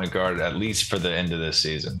starting point guard, at least for the end of this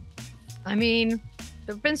season. I mean,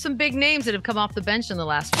 there have been some big names that have come off the bench in the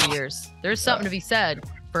last few years. There's something to be said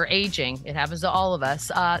for aging. It happens to all of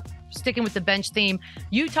us. Sticking with the bench theme,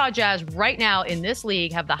 Utah Jazz right now in this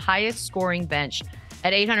league have the highest scoring bench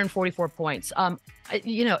at 844 points.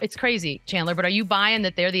 It's crazy, Chandler, but are you buying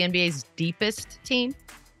that they're the NBA's deepest team?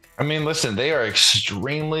 I mean, listen, they are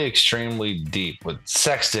extremely, extremely deep with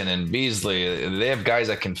Sexton and Beasley. They have guys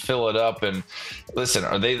that can fill it up. And listen,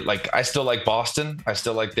 are they like, I still like Boston. I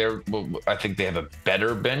still like I think they have a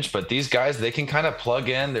better bench, but these guys, they can kind of plug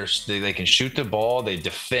in. They can shoot the ball. They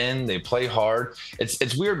defend. They play hard.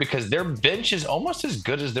 It's weird because their bench is almost as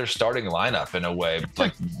good as their starting lineup in a way.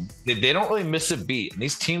 Like they don't really miss a beat. And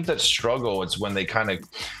these teams that struggle, it's when they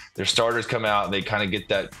their starters come out, they kind of get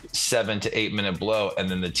that 7 to 8 minute blow, and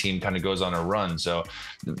then the team kind of goes on a run. So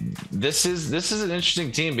this is an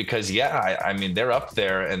interesting team because I mean they're up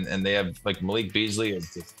there, and they have like Malik Beasley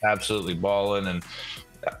is just absolutely balling, and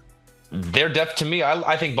their depth to me,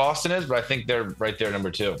 I think Boston is, but I think they're right there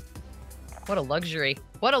number 2. What a luxury!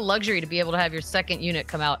 What a luxury to be able to have your second unit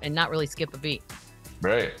come out and not really skip a beat.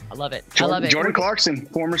 Right. I love it. I love it. Jordan Clarkson,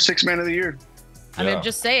 former 6th man of the year. I mean, I'm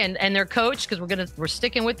just saying, and their coach, because we're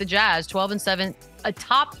sticking with the Jazz, 12-7,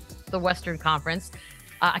 atop the Western Conference.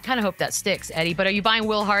 I kind of hope that sticks, Eddie. But are you buying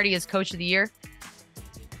Will Hardy as Coach of the Year?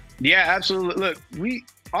 Yeah, absolutely. Look,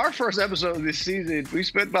 our first episode of this season, we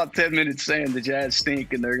spent about 10 minutes saying the Jazz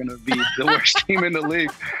stink and they're going to be the worst team in the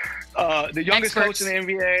league. The youngest coach in the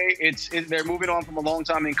NBA. They're moving on from a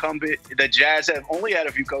long-time incumbent. The Jazz have only had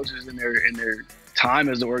a few coaches in their time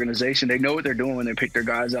as the organization. They know what they're doing when they pick their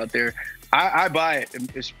guys out there. I buy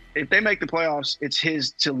it. If they make the playoffs, it's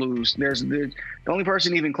his to lose. The only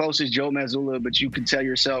person even close is Joe Mazzulla, but you can tell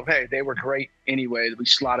yourself, hey, they were great anyway. We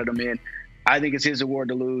slotted them in. I think it's his award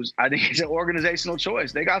to lose. I think it's an organizational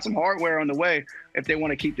choice. They got some hardware on the way if they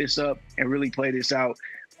want to keep this up and really play this out.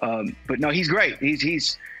 But no, he's great.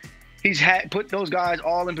 He's put those guys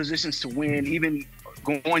all in positions to win, even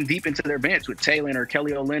going deep into their bench with Taylor or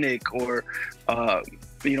Kelly Olynyk or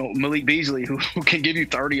Malik Beasley, who can give you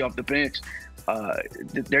 30 off the bench.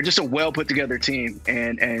 They're just a well put together team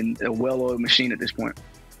and a well-oiled machine at this point.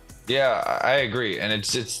 Yeah, I agree. And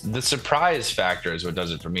it's the surprise factor is what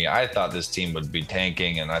does it for me. I thought this team would be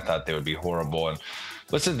tanking and I thought they would be horrible. And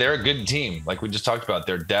listen, they're a good team. Like we just talked about,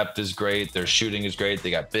 their depth is great. Their shooting is great.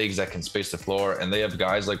 They got bigs that can space the floor, and they have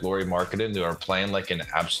guys like Lauri Markkanen who are playing like an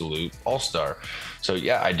absolute all-star. So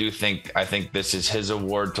yeah, I think this is his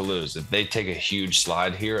award to lose. If they take a huge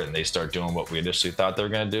slide here and they start doing what we initially thought they were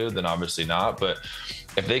going to do, then obviously not. But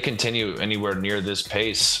if they continue anywhere near this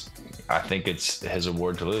pace, I think it's his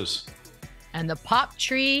award to lose. And the pop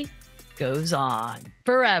tree goes on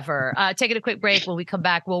forever. Taking a quick break. When we come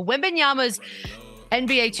back, will Wembanyama's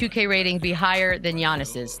NBA 2K rating be higher than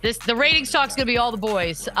Giannis's? The ratings talk's going to be all the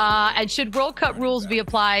boys. And should World Cup rules be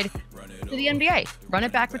applied to the NBA? Run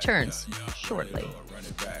It Back returns shortly.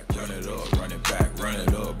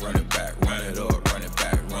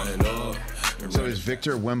 So is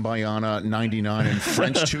Victor Wembanyama 99 in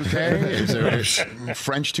French 2K? Is there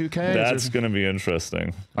French 2K? That's going to be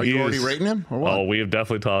interesting. Are you already rating him or what? Oh, we have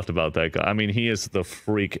definitely talked about that guy. I mean, he is the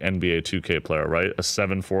freak NBA 2K player, right? A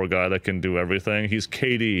 7'4" guy that can do everything. He's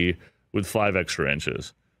KD with 5 extra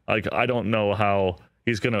inches. Like, I don't know how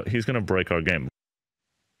he's gonna break our game.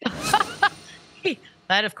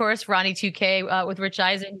 That, of course, Ronnie 2K with Rich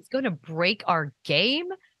Eisen. He's going to break our game.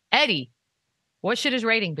 Eddie, what should his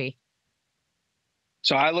rating be?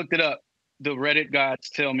 So I looked it up. The Reddit gods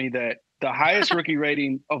tell me that the highest rookie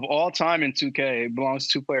rating of all time in 2K belongs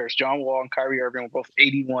to 2 players, John Wall and Kyrie Irving, both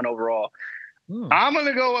 81 overall. I'm going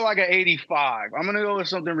to go with like an 85. I'm going to go with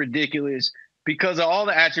something ridiculous because of all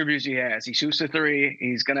the attributes he has. He shoots the 3.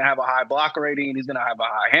 He's going to have a high block rating. He's going to have a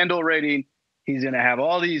high handle rating. He's going to have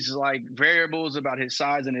all these like variables about his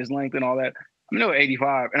size and his length and all that. I'm going to go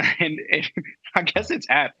 85. And I guess it's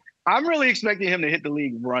apt. I'm really expecting him to hit the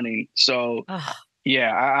league running. So,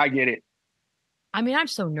 yeah, I get it. I mean, I'm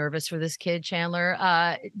so nervous for this kid,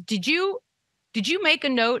 Chandler. Did you make a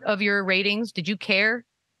note of your ratings? Did you care?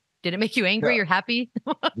 Did it make you angry or happy?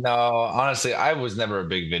 No, honestly, I was never a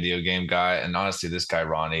big video game guy. And honestly, this guy,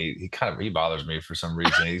 Ronnie, he bothers me for some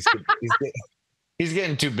reason. He's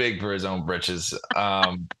getting too big for his own britches.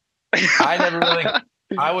 I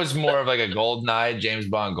was more of like a GoldenEye, James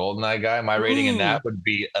Bond GoldenEye guy. My rating in that would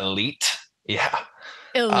be elite. Yeah.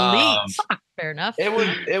 Elite. Fair enough. It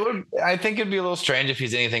would, I think it'd be a little strange if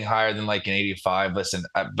he's anything higher than like an 85. Listen,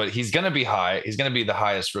 but he's going to be high. He's going to be the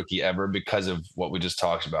highest rookie ever because of what we just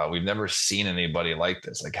talked about. We've never seen anybody like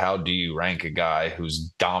this. Like, how do you rank a guy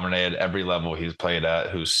who's dominated every level he's played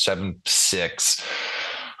at, who's 7'6",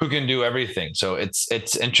 who can do everything. So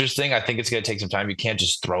it's interesting. I think it's going to take some time. You can't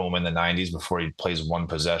just throw him in the 90s before he plays one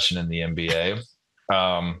possession in the NBA.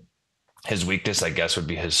 His weakness, I guess, would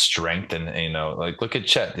be his strength. And, you know, like, look at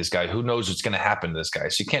Chet, this guy, who knows what's going to happen to this guy.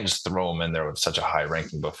 So you can't just throw him in there with such a high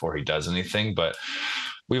ranking before he does anything. But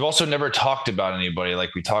we've also never talked about anybody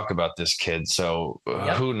like we talk about this kid. So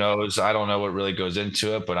who knows? I don't know what really goes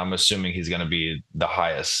into it, but I'm assuming he's going to be the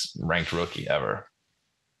highest ranked rookie ever.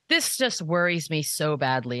 This just worries me so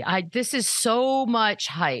badly. This is so much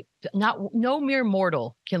hype. No mere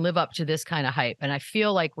mortal can live up to this kind of hype. And I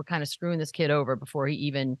feel like we're kind of screwing this kid over before he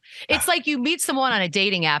even, it's like you meet someone on a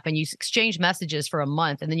dating app and you exchange messages for a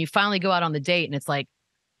month and then you finally go out on the date and it's like,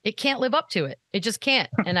 it can't live up to it. It just can't.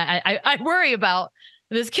 And I worry about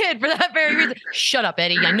this kid for that very reason. Shut up,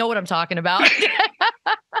 Eddie. I know what I'm talking about.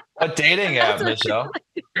 A dating app, Michelle.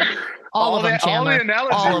 All of them, Chandler. All the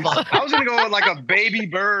analogies. All of them. I was going to go with like a baby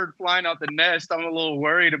bird flying out the nest. I'm a little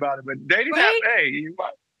worried about it, but dating app, hey, you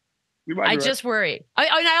might I just worry.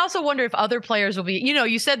 I also wonder if other players will be, you know,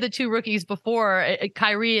 you said the two rookies before,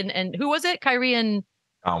 Kyrie and who was it? Kyrie and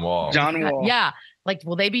John Wall. John Wall. Yeah. Like,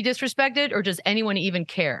 will they be disrespected or does anyone even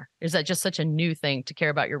care? Is that just such a new thing to care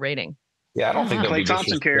about your rating? Yeah, I don't think they'll be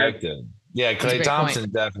disrespected. Yeah, Klay Thompson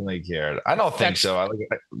definitely cared. I don't think so.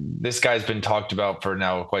 This guy's been talked about for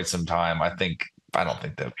now quite some time. I don't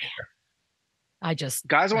think they'll care.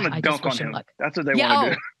 Guys want to dunk on him. That's what they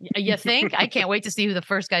want to do. You think? I can't wait to see who the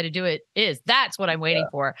first guy to do it is. That's what I'm waiting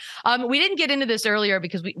for. We didn't get into this earlier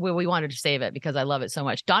because we wanted to save it because I love it so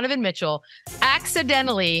much. Donovan Mitchell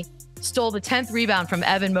accidentally stole the 10th rebound from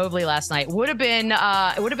Evan Mobley last night. Would have been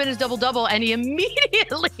his double-double, and he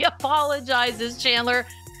immediately apologizes, Chandler.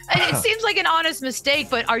 It seems like an honest mistake,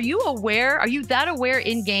 but are you that aware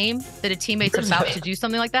in game that a teammate's about to do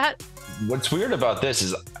something like that? What's weird about this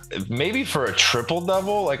is maybe for a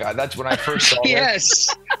triple-double, like that's when I first saw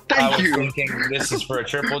yes, I was thinking this is for a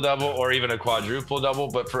triple-double or even a quadruple-double,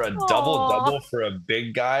 but for a double-double for a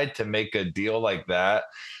big guy to make a deal like that,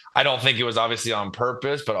 I don't think it was obviously on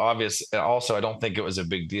purpose, but also I don't think it was a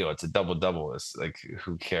big deal. It's a double-double. It's like,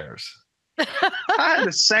 who cares? I had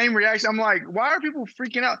the same reaction. I'm like, why are people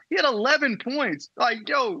freaking out? He had 11 points. Like,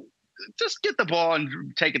 yo, just get the ball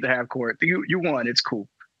and take it to half court. You won. It's cool.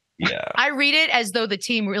 Yeah. I read it as though the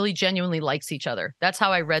team really genuinely likes each other. That's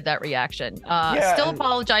how I read that reaction. Still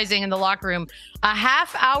apologizing in the locker room a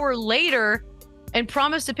half hour later and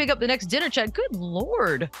promised to pick up the next dinner check. Good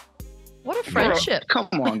Lord. What a friendship. Bro,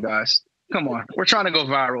 come on, guys. Come on. We're trying to go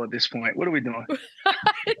viral at this point. What are we doing?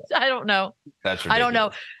 I don't know. That's ridiculous. I don't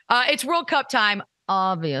know. It's World Cup time.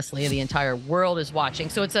 Obviously, the entire world is watching.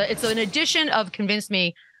 So it's an edition of Convince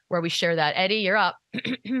Me where we share that. Eddie, you're up.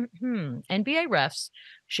 NBA refs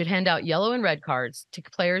should hand out yellow and red cards to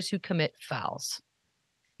players who commit fouls.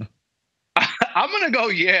 I'm going to go,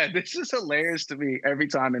 this is hilarious to me every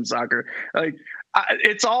time in soccer. Like,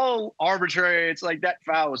 it's all arbitrary. It's like that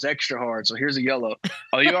foul was extra hard, so here's a yellow.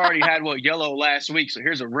 Oh, you already had yellow last week, so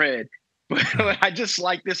here's a red. But I just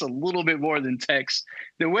like this a little bit more than text.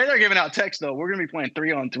 The way they're giving out text, though, we're going to be playing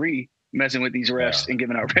 3-on-3, messing with these refs and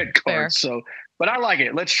giving out red cards. Fair. So, but I like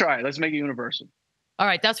it. Let's try it. Let's make it universal. All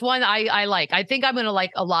right, that's one I like. I think I'm going to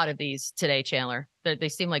like a lot of these today, Chandler. They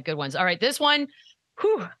seem like good ones. All right, this one,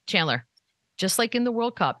 Chandler. Just like in the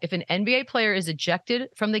World Cup, if an NBA player is ejected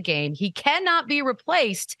from the game, he cannot be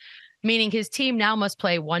replaced, meaning his team now must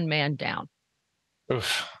play one man down.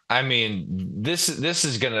 Oof. I mean, this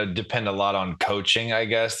is going to depend a lot on coaching, I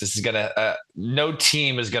guess. This is going to no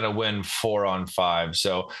team is going to win 4-on-5.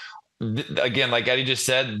 So again, like Eddie just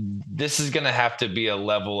said, this is going to have to be a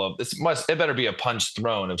level of it better be a punch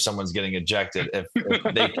thrown if someone's getting ejected if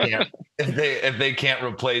they can't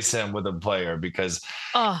replace him with a player because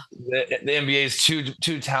the NBA is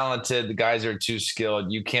too talented. The guys are too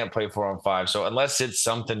skilled. You can't play 4-on-5. So unless it's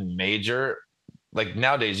something major, like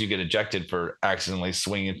nowadays you get ejected for accidentally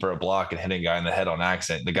swinging for a block and hitting a guy in the head on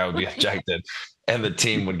accident, the guy would be ejected. And the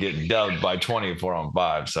team would get dubbed by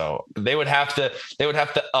 4-on-5. So they would have to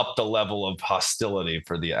up the level of hostility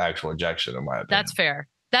for the actual ejection, in my opinion. That's fair.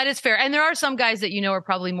 That is fair. And there are some guys that are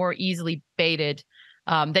probably more easily baited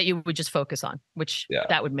that you would just focus on, which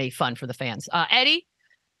that would make fun for the fans. Eddie,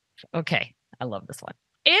 okay, I love this one.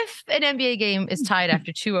 If an NBA game is tied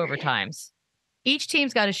after 2 overtimes, each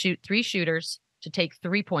team's got to shoot 3 shooters to take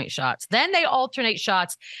 3-point shots. Then they alternate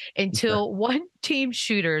shots until one team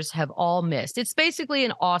shooters have all missed. It's basically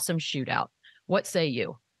an awesome shootout. What say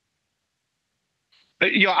you?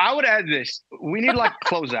 I would add this. We need like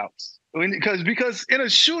closeouts. Because in a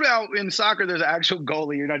shootout in soccer, there's an actual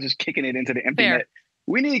goalie. You're not just kicking it into the empty net.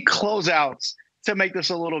 We need closeouts to make this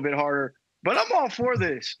a little bit harder. But I'm all for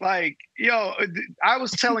this. Like, yo, I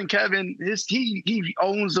was telling Kevin, he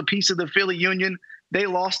owns a piece of the Philly Union. They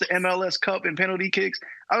lost the MLS Cup in penalty kicks.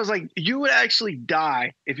 I was like, you would actually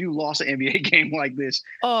die if you lost an NBA game like this.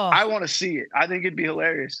 Oh, I want to see it. I think it'd be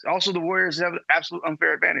hilarious. Also, the Warriors have an absolute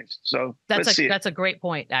unfair advantage. So let's see it. That's a great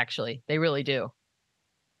point, actually. They really do.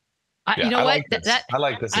 Yeah, you know I what? like this. I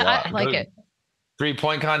like this a lot. I like it.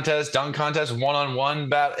 3-point contest, dunk contest, one-on-one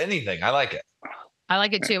bat, anything. I like it. I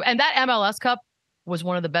like it too. And that MLS Cup was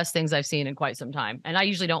one of the best things I've seen in quite some time. And I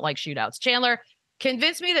usually don't like shootouts. Chandler,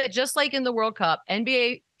 convince me that just like in the World Cup,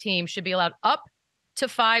 NBA teams should be allowed up to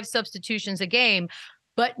 5 substitutions a game,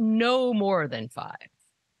 but no more than 5.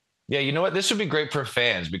 Yeah, you know what? This would be great for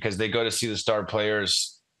fans because they go to see the star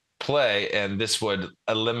players play, and this would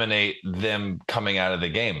eliminate them coming out of the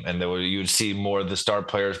game. And you would see more of the star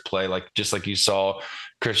players play, just like you saw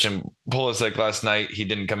Christian Pulisic last night. He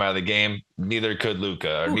didn't come out of the game. Neither could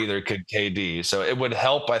Luka, or neither could KD. So it would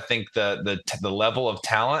help, I think, the level of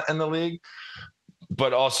talent in the league.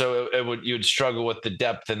 But also you'd struggle with the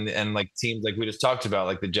depth and like teams like we just talked about,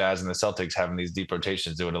 like the Jazz and the Celtics having these deep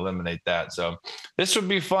rotations. It would eliminate that. So this would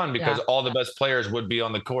be fun because all the best players would be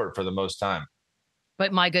on the court for the most time.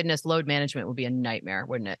 But my goodness, load management would be a nightmare,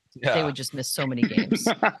 wouldn't it? Yeah. They would just miss so many games.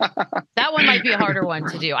 That one might be a harder one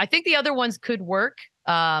to do. I think the other ones could work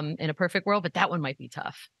in a perfect world, but that one might be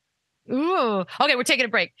tough. Ooh. Okay, we're taking a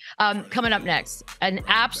break. Coming up next, an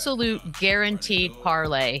absolute guaranteed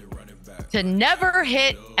parlay to never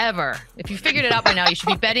hit ever. If you figured it out by now, you should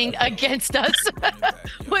be betting against us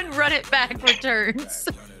when Run It Back returns.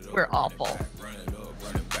 We're awful. Run it up,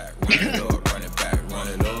 run it back, run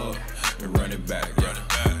it up, and run it back,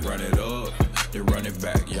 run it up, then run it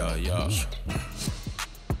back, yeah.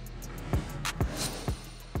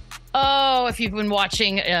 Oh, if you've been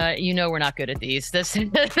watching, you know we're not good at these.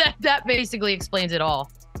 That basically explains it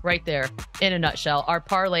all right there in a nutshell. Our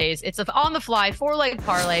parlays, it's on the fly 4-leg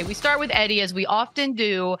parlay. We start with Eddie, as we often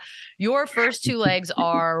do. Your first 2 legs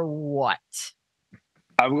are what?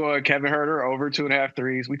 I'm going Kevin Huerter over 2.5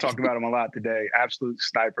 threes. We talked about him a lot today. Absolute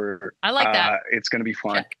sniper. I like that. It's going to be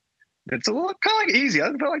fun. Check. It's a little kind of like easy.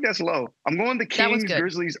 I feel like that's low. I'm going the Kings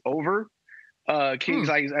Grizzlies over. Kings,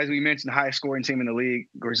 as we mentioned, highest scoring team in the league.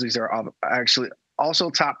 Grizzlies are actually also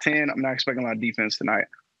top 10. I'm not expecting a lot of defense tonight.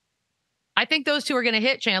 I think those 2 are going to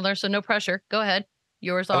hit, Chandler, so no pressure. Go ahead.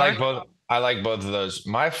 Yours are. I like both of those.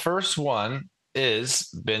 My first one is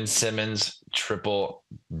Ben Simmons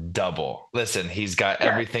triple-double. Listen, he's got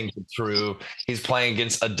everything to prove. He's playing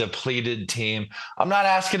against a depleted team. I'm not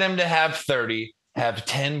asking him to have 30, have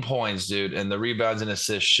 10 points, dude, and the rebounds and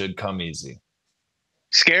assists should come easy.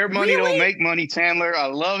 Scared money don't make money, Chandler. I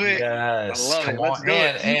love it. Yes. I love it. Let's do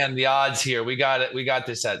it. And the odds here, we got it. We got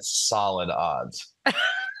this at solid odds.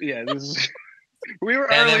 Yeah, we were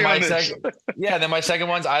early on this. Then my second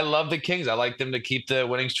one's I love the Kings. I like them to keep the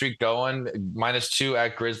winning streak going. -2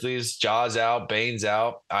 at Grizzlies. Jaws out, Baines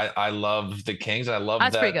out. I love the Kings. I love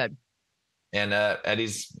that's that. pretty good. And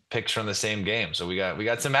Eddie's picks from the same game. So we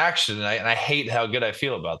got some action tonight, and I hate how good I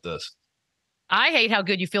feel about this. I hate how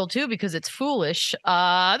good you feel too because it's foolish.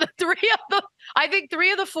 I think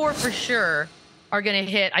 3 of the 4 for sure are going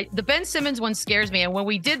to hit. The Ben Simmons one scares me, and when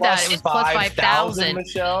we did that, it was plus 5,000.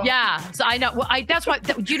 Michelle? Yeah, so I know. Well, that's why.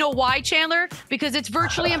 Do you know why, Chandler? Because it's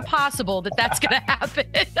virtually impossible that's going to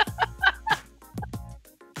happen.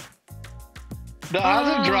 The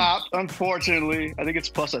odds have dropped, unfortunately. I think it's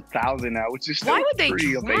plus 1,000 now, which is still why would they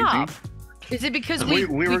pretty drop? amazing. Is it because we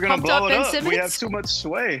were going to blow it up? Simmons? We have too much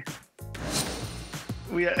sway.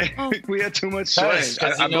 We had too much sway.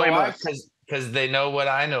 I blame us. Because they know what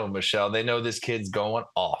I know, Michelle. They know this kid's going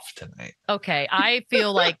off tonight. Okay, I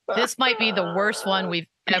feel like this might be the worst one we've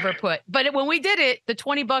ever put. But when we did it, the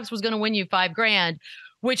 $20 was going to win you $5,000,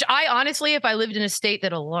 which I honestly, if I lived in a state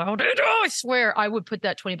that allowed it, I swear I would put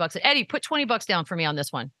that $20. Eddie, put $20 down for me on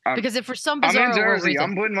this one, because if for some bizarre I'm in Jersey, reason,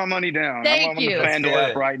 I'm putting my money down. Thank you. I'm on the FanDuel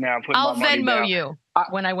app right now. I'll Venmo you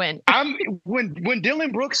when I win. When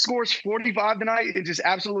Dylan Brooks scores 45 tonight, it just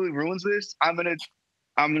absolutely ruins this.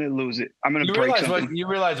 I'm gonna lose it. I'm gonna break something. You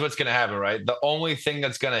realize what's gonna happen, right? The only thing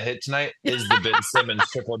that's gonna hit tonight is the Ben Simmons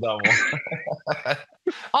triple-double.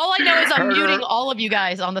 All I know is I'm muting all of you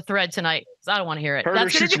guys on the thread tonight, because I don't want to hear it.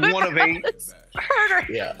 That's shoots 1 of 8.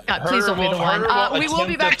 Herder. Yeah. God, please don't be the one. We will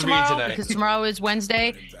be back tomorrow because tomorrow is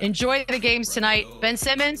Wednesday. Enjoy the games tonight. Ben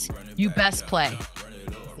Simmons, you best play.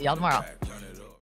 See y'all tomorrow.